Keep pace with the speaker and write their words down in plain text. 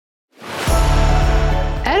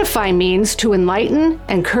Edify means to enlighten,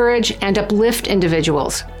 encourage, and uplift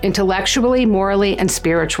individuals, intellectually, morally, and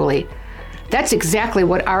spiritually. That's exactly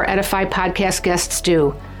what our Edify podcast guests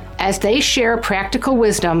do, as they share practical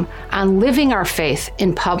wisdom on living our faith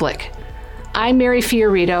in public. I'm Mary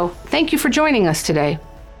Fiorito. Thank you for joining us today.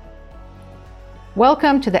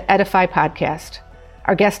 Welcome to the Edify podcast.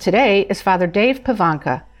 Our guest today is Father Dave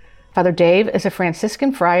Pivonka. Father Dave is a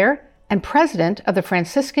Franciscan friar and president of the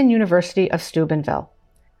Franciscan University of Steubenville.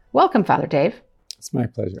 Welcome, Father Dave. It's my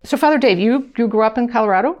pleasure. So, Father Dave, you grew up in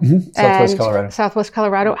Colorado? Mm-hmm. Southwest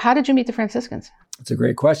Colorado. How did you meet the Franciscans? It's a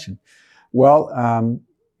great question. Well,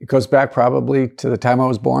 it goes back probably to the time I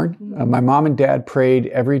was born. My mom and dad prayed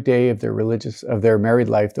every day of their married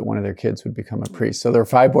life that one of their kids would become a priest. So there were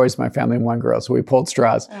 5 boys in my family and 1 girl, so we pulled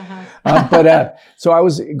straws. So I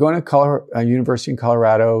was going to university in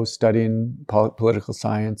Colorado, studying political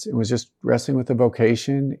science, and was just wrestling with a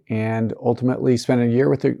vocation, and ultimately spent a year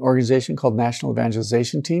with an organization called National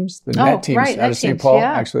Evangelization Teams, the NET teams out of St. Paul.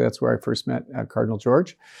 Yeah. Actually, that's where I first met Cardinal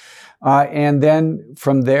George. And then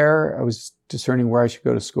from there, I was discerning where I should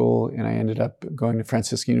go to school, and I ended up going to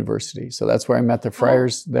Franciscan University. So that's where I met the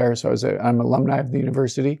friars there. So I'm an alumni of the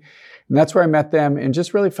university, and that's where I met them and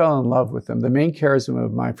just really fell in love with them. The main charism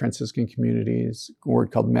of my Franciscan community is a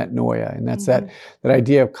word called metanoia, and that's that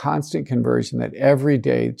idea of constant conversion, that every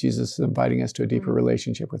day Jesus is inviting us to a deeper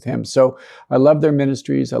relationship with him. So I love their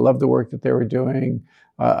ministries. I love the work that they were doing.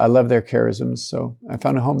 I love their charisms, so I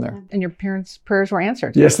found a home there. And your parents' prayers were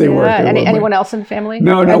answered. Yes, they were. Anyone else in the family?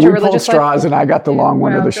 No, we pulled straws, and I got the long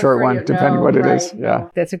one or the short one, depending what it is. Yeah,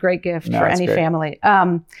 that's a great gift for any family.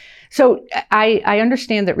 So I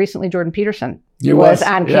understand that recently Jordan Peterson was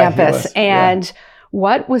on campus, and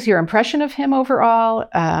what was your impression of him overall?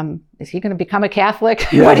 Is he going to become a Catholic?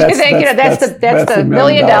 Yeah, what do you think? That's the $1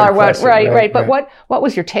 million one, right? But right. What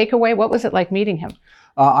was your takeaway? What was it like meeting him?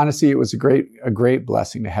 Honestly, it was a great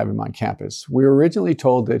blessing to have him on campus. We were originally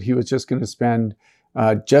told that he was just going to spend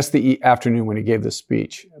just the afternoon when he gave the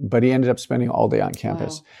speech, but he ended up spending all day on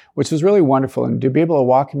campus, which was really wonderful. And to be able to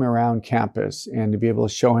walk him around campus and to be able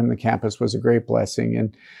to show him the campus was a great blessing.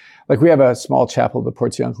 And like we have a small chapel, the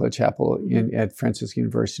Portiuncula Chapel at Franciscan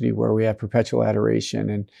University, where we have perpetual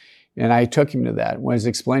adoration. And I took him to that, was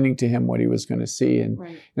explaining to him what he was going to see. And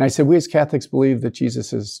I said, we as Catholics believe that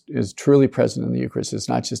Jesus is truly present in the Eucharist. It's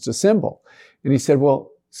not just a symbol. And he said,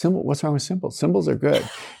 well, what's wrong with symbols? Symbols are good.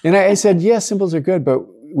 And I said, yes, symbols are good, but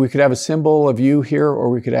we could have a symbol of you here, or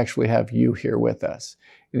we could actually have you here with us.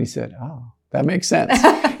 And he said, oh, that makes sense.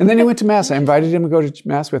 And then he went to Mass. I invited him to go to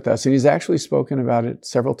Mass with us. And he's actually spoken about it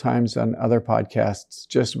several times on other podcasts,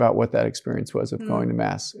 just about what that experience was of going to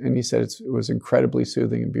Mass. And he said it was incredibly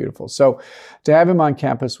soothing and beautiful. So to have him on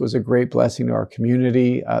campus was a great blessing to our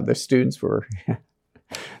community. The students were,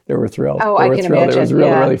 they were thrilled. I can imagine. It was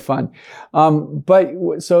really fun.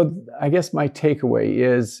 So I guess my takeaway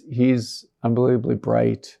is he's unbelievably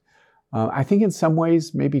bright. I think in some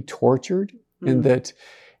ways maybe tortured in that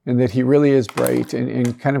he really is bright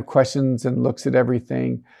and kind of questions and looks at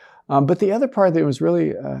everything. But the other part that was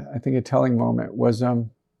really, I think, a telling moment was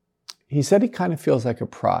he said he kind of feels like a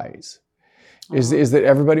prize, is that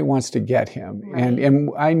everybody wants to get him. Right. And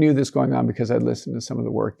I knew this going on because I'd listened to some of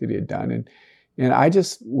the work that he had done. And I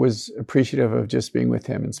just was appreciative of just being with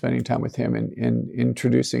him and spending time with him and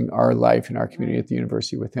introducing our life and our community at the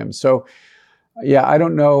university with him. So yeah, I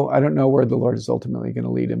don't know where the Lord is ultimately going to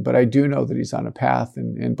lead him, but I do know that he's on a path.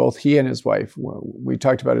 And both he and his wife, we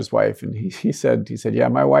talked about his wife, and he said, yeah,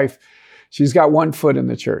 my wife, she's got one foot in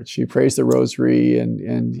the church. She prays the rosary,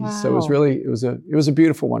 and so it was a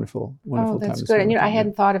beautiful, wonderful time. That's good. And I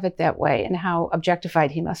hadn't thought of it that way, and how objectified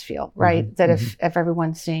he must feel, right? That if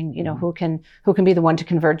everyone's seeing, who can be the one to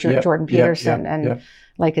convert Jordan Peterson,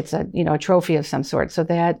 like it's a trophy of some sort. So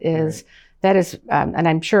that is. That is, and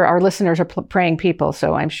I'm sure our listeners are praying people,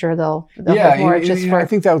 so I'm sure they'll have more. I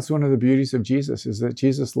think that was one of the beauties of Jesus, is that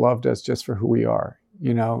Jesus loved us just for who we are,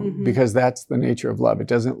 because that's the nature of love. It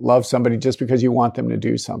doesn't love somebody just because you want them to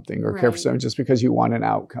do something, or care for someone just because you want an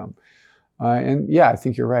outcome. I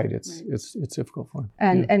think you're right. It's difficult for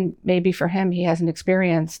him. And maybe for him, he hasn't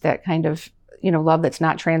experienced that kind of love that's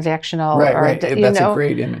not transactional. Right. That's a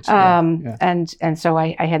great image. And so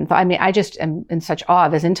I hadn't thought, I just am in such awe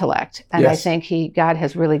of his intellect. And I think God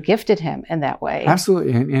has really gifted him in that way.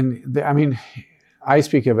 Absolutely. And I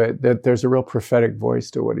speak of it that there's a real prophetic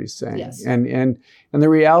voice to what he's saying. Yes. And the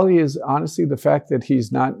reality is, honestly, the fact that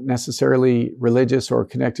he's not necessarily religious or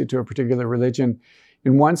connected to a particular religion,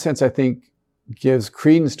 in one sense, I think gives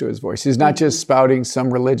credence to his voice. He's not just spouting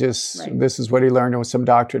some religious, this is what he learned with some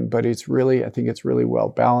doctrine, but I think it's really well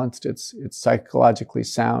balanced. It's psychologically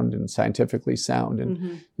sound and scientifically sound.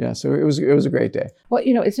 And so it was a great day. Well,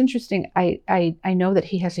 it's interesting. I know that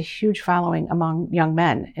he has a huge following among young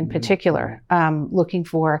men in particular, looking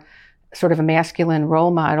for sort of a masculine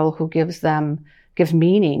role model who gives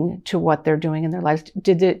meaning to what they're doing in their lives.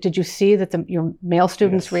 Did you see that your male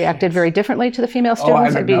students reacted very differently to the female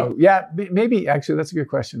students? I don't know. Yeah, maybe actually that's a good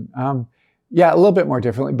question. Yeah, a little bit more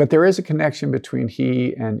differently, but there is a connection between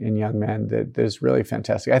he and young men that is really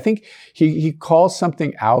fantastic. I think he calls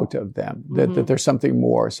something out of them, that there's something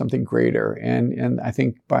more, something greater, and I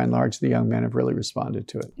think by and large the young men have really responded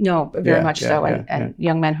to it. No, very much so, and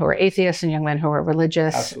young men who are atheists and young men who are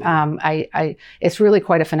religious. It's really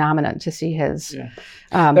quite a phenomenon to see his. Yeah.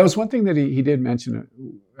 That was one thing that he did mention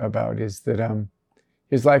about, is that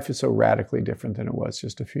his life is so radically different than it was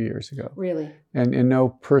just a few years ago. Really? And no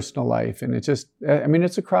personal life. And it just,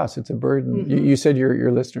 it's a cross. It's a burden. You said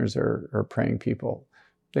your listeners are praying people.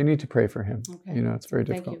 They need to pray for him. Okay. It's very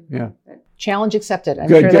difficult. Thank you. Challenge accepted. I'm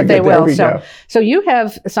sure that they will. So you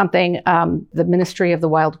have something, the Ministry of the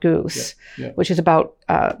Wild Goose, which is about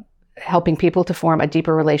helping people to form a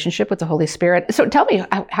deeper relationship with the Holy Spirit. So tell me,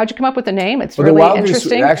 how'd you come up with the name? It's really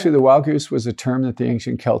interesting. Actually, the Wild Goose was a term that the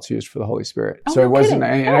ancient Celts used for the Holy Spirit. So it wasn't,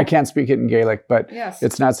 and I can't speak it in Gaelic, but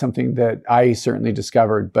it's not something that I certainly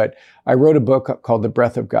discovered. But I wrote a book called The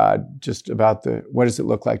Breath of God, just about what does it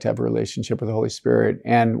look like to have a relationship with the Holy Spirit.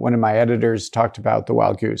 And one of my editors talked about the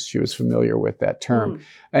wild goose. She was familiar with that term.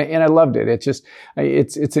 And I loved it.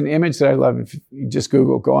 It's an image that I love. If you just go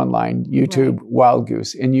online, YouTube, wild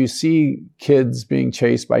goose, and you see kids being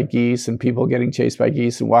chased by geese and people getting chased by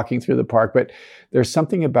geese and walking through the park. But there's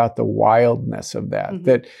something about the wildness of that,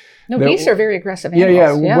 geese are very aggressive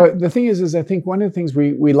animals. But the thing is I think one of the things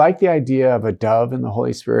we like the idea of a dove and the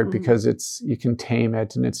Holy Spirit because you can tame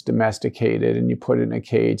it and it's domesticated and you put it in a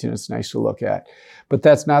cage and it's nice to look at. But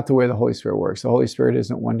that's not the way the Holy Spirit works. The Holy Spirit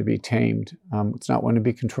isn't one to be tamed. It's not one to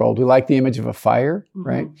be controlled. We like the image of a fire,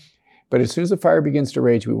 right? But as soon as the fire begins to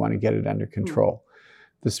rage, we want to get it under control.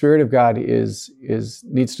 The Spirit of God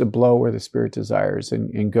needs to blow where the Spirit desires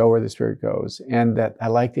and go where the Spirit goes. And that I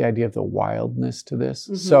like the idea of the wildness to this.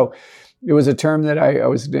 So it was a term that I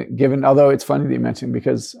was given, although it's funny that you mentioned,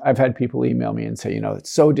 because I've had people email me and say,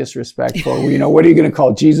 it's so disrespectful. What are you going to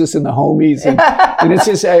call Jesus and the homies? And it's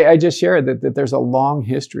just, I just shared that there's a long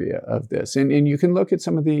history of this. And you can look at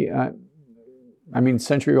some of the,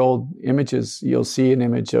 century-old images. You'll see an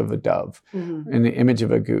image of a dove and the image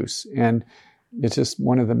of a goose. And it's just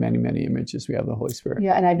one of the many, many images we have of the Holy Spirit.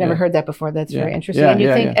 Yeah, and I've never heard that before. That's very interesting. And you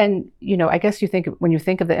think, and I guess you think, when you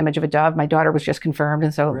think of the image of a dove, my daughter was just confirmed,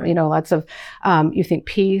 and so lots of, you think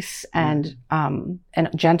peace and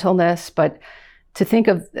gentleness, but to think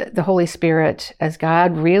of the Holy Spirit as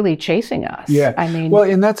God really chasing us. Yeah.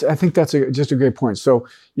 And I think that's just a great point. So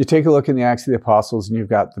you take a look in the Acts of the Apostles and you've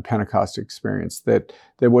got the Pentecost experience, that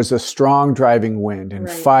there was a strong driving wind and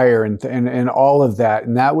fire and all of that.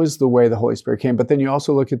 And that was the way the Holy Spirit came. But then you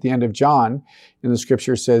also look at the end of John, and the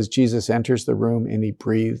scripture says Jesus enters the room and he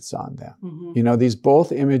breathes on them. These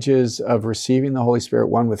both images of receiving the Holy Spirit,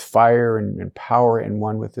 one with fire and power and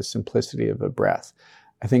one with the simplicity of a breath.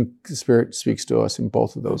 I think the Spirit speaks to us in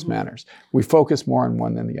both of those manners. We focus more on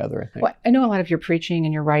one than the other, I think. Well, I know a lot of your preaching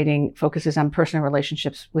and your writing focuses on personal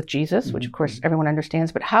relationships with Jesus, which of course everyone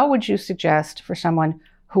understands, but how would you suggest for someone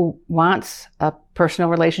who wants a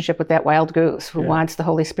personal relationship with that wild goose, who wants the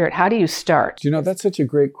Holy Spirit, how do you start? That's such a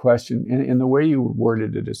great question. And the way you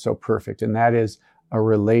worded it is so perfect, and that is a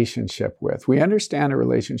relationship with. We understand a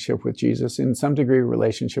relationship with Jesus, in some degree a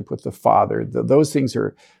relationship with the Father. Those things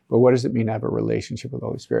are, but what does it mean to have a relationship with the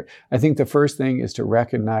Holy Spirit? I think the first thing is to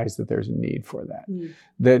recognize that there's a need for that.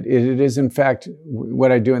 That it is, in fact,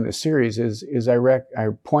 what I do in this series is I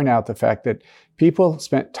point out the fact that people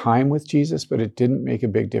spent time with Jesus, but it didn't make a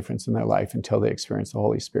big difference in their life until they experienced the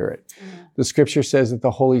Holy Spirit. The scripture says that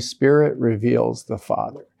the Holy Spirit reveals the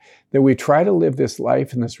Father. That we try to live this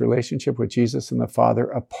life in this relationship with Jesus and the Father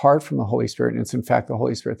apart from the Holy Spirit. And it's in fact the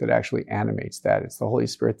Holy Spirit that actually animates that. It's the Holy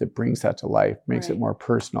Spirit that brings that to life, makes it more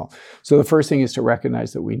personal. So the first thing is to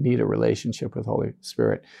recognize that we need a relationship with the Holy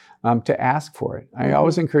Spirit, to ask for it. I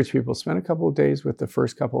always encourage people, spend a couple of days with the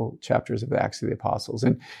first couple chapters of the Acts of the Apostles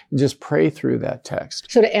and just pray through that text.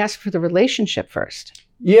 So to ask for the relationship first.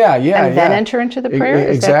 And then enter into the prayer?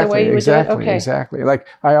 Is that the way you would do it? Okay. Exactly. Like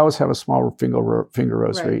I always have a small finger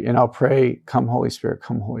rosary and I'll pray, come Holy Spirit,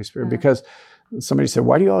 because somebody said,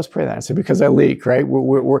 why do you always pray that? I said, because I leak, right?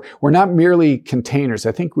 We're not merely containers.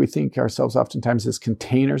 I think we think ourselves oftentimes as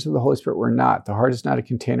containers of the Holy Spirit. We're not. The heart is not a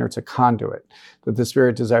container. It's a conduit that the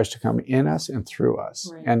Spirit desires to come in us and through us.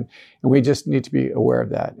 Right. And we just need to be aware of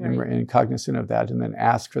that and cognizant of that, and then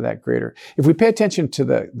ask for that greater. If we pay attention to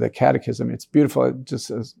the catechism, it's beautiful, just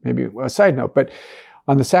as maybe a side note, but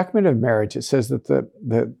on the sacrament of marriage, it says that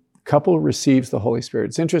the couple receives the Holy Spirit.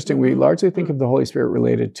 It's interesting. We largely think of the Holy Spirit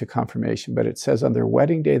related to confirmation, but it says on their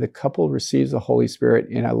wedding day, the couple receives the Holy Spirit.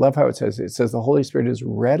 And I love how it says the Holy Spirit is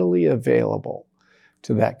readily available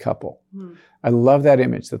to that couple. I love that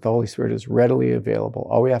image, that the Holy Spirit is readily available.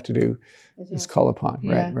 All we have to do is call upon,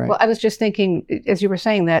 right? Well, I was just thinking, as you were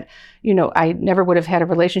saying that, I never would have had a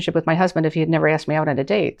relationship with my husband if he had never asked me out on a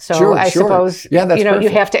date. So I suppose, you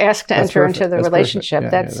have to ask to enter into the relationship.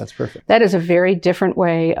 That's perfect. That is a very different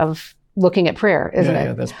way of looking at prayer, isn't it?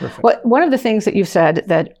 Yeah, that's perfect. One of the things that you've said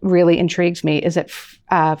that really intrigues me is that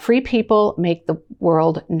free people make the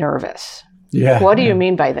world nervous. Yeah. What do you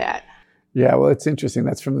mean by that? Yeah, well, it's interesting.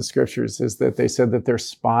 That's from the scriptures, is that they said that they're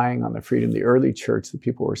spying on the freedom. The early church, the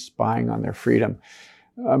people were spying on their freedom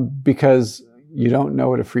because you don't know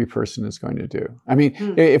what a free person is going to do. I mean,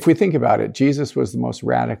 if we think about it, Jesus was the most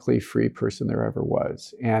radically free person there ever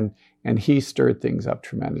was. And he stirred things up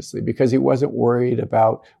tremendously because he wasn't worried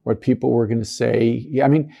about what people were going to say. I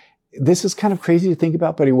mean, this is kind of crazy to think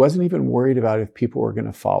about, but he wasn't even worried about if people were going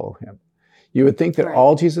to follow him. You would think that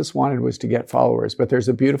all Jesus wanted was to get followers, but there's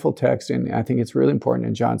a beautiful text, and I think it's really important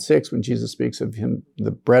in John 6 when Jesus speaks of him,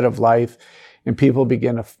 the bread of life, and people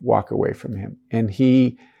begin to walk away from him, and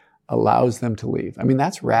he allows them to leave. I mean,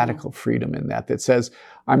 that's radical freedom in that says,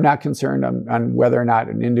 I'm not concerned on whether or not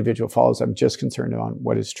an individual follows. I'm just concerned on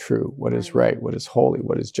what is true, what is right, what is holy,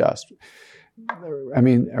 what is just. I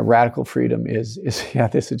mean, a radical freedom is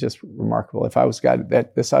this is just remarkable. If I was God,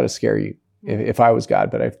 this ought to scare you. If I was God,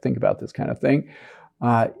 but I think about this kind of thing.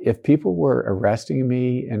 If people were arresting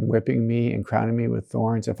me and whipping me and crowning me with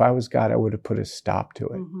thorns, if I was God, I would have put a stop to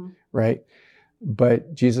it, right?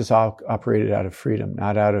 But Jesus operated out of freedom,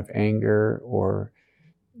 not out of anger or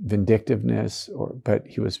vindictiveness, but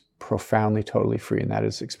he was profoundly, totally free, and that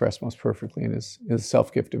is expressed most perfectly in his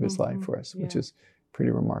self-gift of his life for us, which is pretty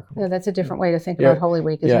remarkable. Yeah, that's a different way to think about Holy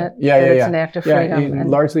Week, isn't it? It's an act of freedom. And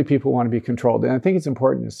largely people want to be controlled. And I think it's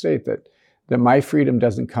important to state that my freedom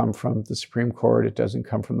doesn't come from the Supreme Court. It doesn't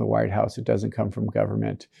come from the White House. It doesn't come from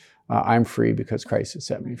government. I'm free because Christ has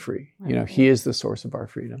set me free. He is the source of our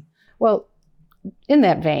freedom. Well, in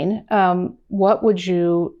that vein, what would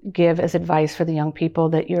you give as advice for the young people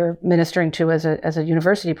that you're ministering to as a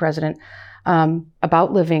university president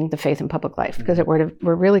about living the faith in public life? Because we're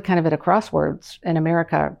really kind of at a crossroads in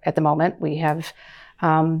America at the moment. We have,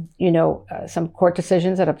 some court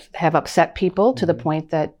decisions that have upset people to the point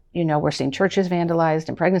that we're seeing churches vandalized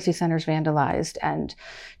and pregnancy centers vandalized and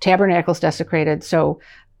tabernacles desecrated. So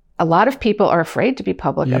a lot of people are afraid to be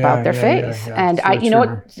public about their faith. And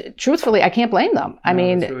so truthfully, I can't blame them. I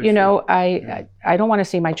mean, really I don't want to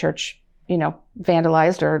see my church,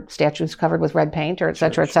 vandalized or statues covered with red paint or et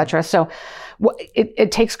cetera, et cetera. So it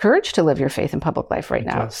takes courage to live your faith in public life right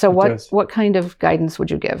now. So what kind of guidance would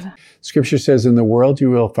you give? Scripture says, in the world you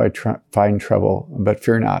will find trouble, but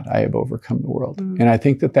fear not, I have overcome the world. And I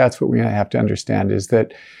think that's what we have to understand, is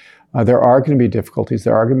that there are going to be difficulties,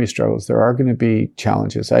 there are going to be struggles, there are going to be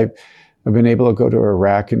challenges. I've been able to go to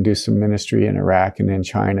Iraq and do some ministry in Iraq and in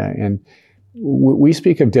China, and we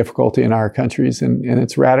speak of difficulty in our countries, and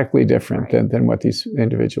it's radically different than what these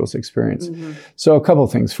individuals experience. So a couple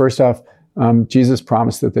of things. First off, Jesus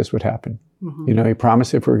promised that this would happen. He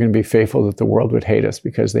promised if we're going to be faithful that the world would hate us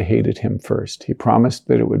because they hated him first. He promised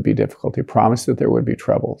that it would be difficult. He promised that there would be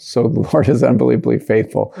trouble. So the Lord is unbelievably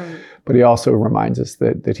faithful. But he also reminds us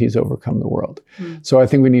that he's overcome the world. So I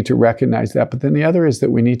think we need to recognize that. But then the other is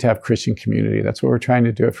that we need to have Christian community. That's what we're trying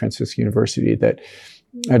to do at Franciscan University, that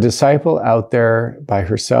a disciple out there by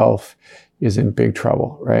herself is in big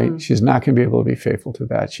trouble, right? She's not going to be able to be faithful to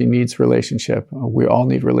that. She needs relationship. We all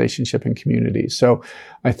need relationship and community. So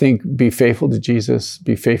I think be faithful to Jesus,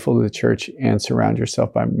 be faithful to the church, and surround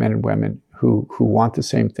yourself by men and women who want the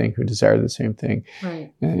same thing, who desire the same thing,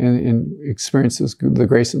 and experiences the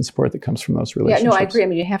grace and support that comes from those relationships. Yeah, no, I agree. I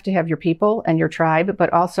mean, you have to have your people and your tribe,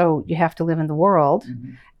 but also you have to live in the world.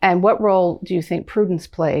 And what role do you think prudence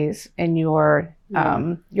plays in your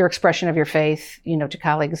expression of your faith, to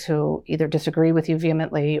colleagues who either disagree with you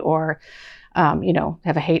vehemently or,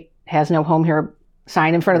 have a hate has no home here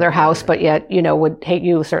sign in front of their house, but yet, would hate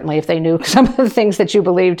you certainly if they knew some of the things that you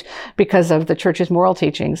believed because of the church's moral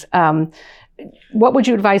teachings. what would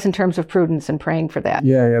you advise in terms of prudence and praying for that?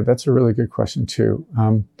 Yeah, that's a really good question too.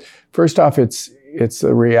 First off, it's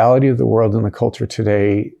the reality of the world and the culture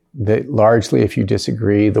today that largely, if you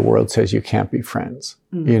disagree, the world says you can't be friends,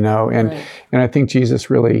 and I think Jesus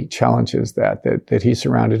really challenges that he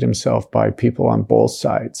surrounded himself by people on both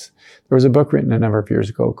sides. There was a book written a number of years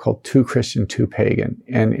ago called Too Christian, Too Pagan,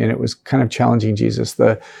 and it was kind of challenging Jesus.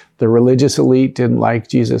 The religious elite didn't like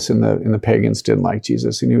Jesus, and the pagans didn't like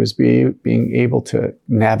Jesus, and he was being able to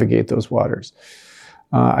navigate those waters.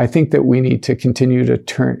 I think that we need to continue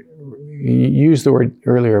to you used the word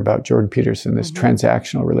earlier about Jordan Peterson, this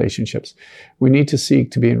transactional relationships. We need to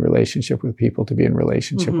seek to be in relationship with people, to be in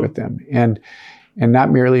relationship with them. And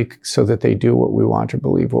not merely so that they do what we want or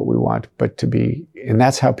believe what we want, but to be, and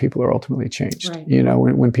that's how people are ultimately changed. Right.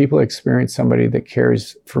 When people experience somebody that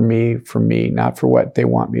cares for me, not for what they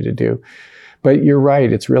want me to do. But you're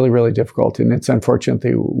right, it's really, really difficult. And it's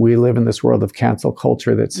unfortunately, we live in this world of cancel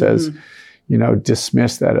culture that says,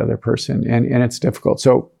 dismiss that other person. And it's difficult.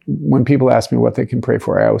 So when people ask me what they can pray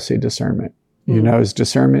for, I always say discernment.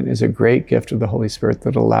 Discernment is a great gift of the Holy Spirit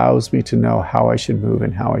that allows me to know how I should move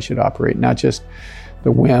and how I should operate, not just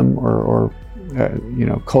the whim or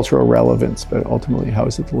cultural relevance, but ultimately, how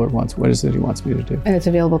is it the Lord wants? What is it he wants me to do? And it's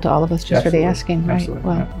available to all of us just for the asking, right?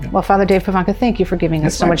 Absolutely. Well, Father Dave Pivonka, thank you for giving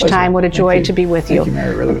us so much time. What a joy to be with you. Thank you,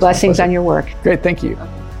 Mary. Really blessings on your work. Great, thank you.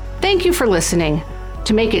 Thank you for listening.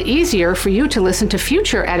 To make it easier for you to listen to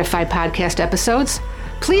future Edify podcast episodes,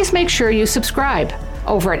 please make sure you subscribe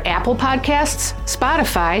over at Apple Podcasts,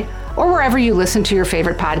 Spotify, or wherever you listen to your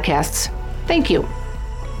favorite podcasts. Thank you.